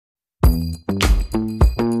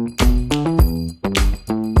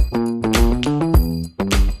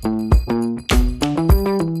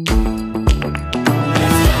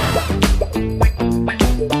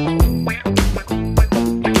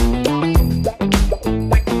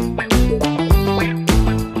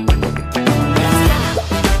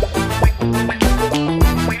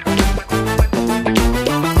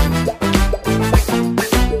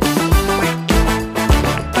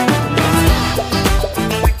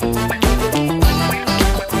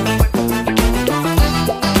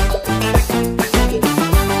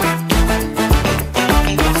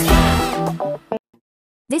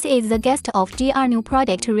is the guest of GR New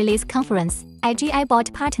Product Release Conference,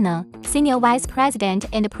 AgiBot Partner, Senior Vice President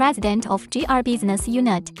and President of GR Business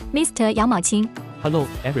Unit, Mr. Yao Maoqing. Hello,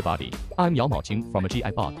 everybody. I'm Yao Maoqing from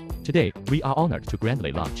AgiBot. Today, we are honored to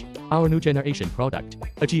grandly launch our new generation product,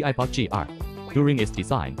 AgiBot GR. During its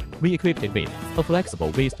design, we equipped it with a flexible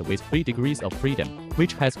waist with 3 degrees of freedom,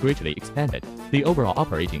 which has greatly expanded the overall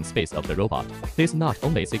operating space of the robot. This not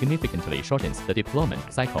only significantly shortens the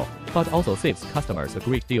deployment cycle, but also saves customers a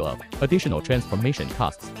great deal of additional transformation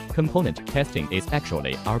costs. Component testing is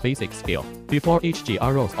actually our basic skill. Before each GR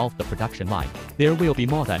rolls off the production line, there will be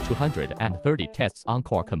more than 230 tests on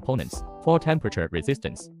core components. For temperature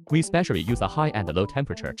resistance, we specially use a high and low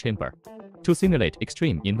temperature chamber to simulate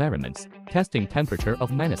extreme environments, testing temperature of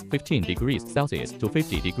 -15 degrees Celsius to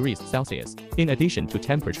 50 degrees Celsius. In addition to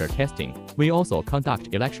temperature testing, we also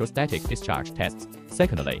conduct electrostatic discharge tests.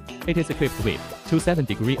 Secondly, it is equipped with 2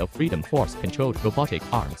 7-degree of freedom force-controlled robotic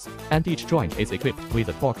arms, and each joint is equipped with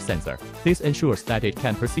a torque sensor. This ensures that it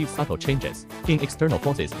can perceive subtle changes in external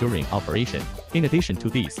forces during operation. In addition to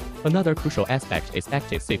these, another crucial aspect is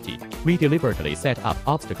active safety. We deliberately set up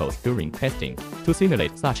obstacles during testing to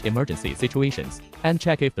simulate such emergency situations and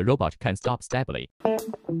check if the robot can stop stably.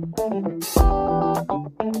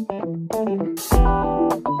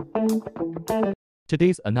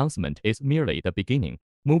 Today's announcement is merely the beginning.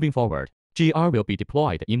 Moving forward, GR will be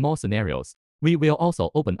deployed in more scenarios. We will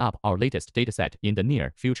also open up our latest dataset in the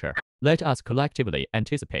near future. Let us collectively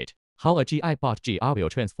anticipate how AgiBot GR will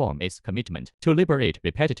transform its commitment to liberate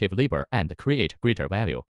repetitive labor and create greater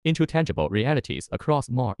value into tangible realities across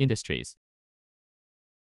more industries.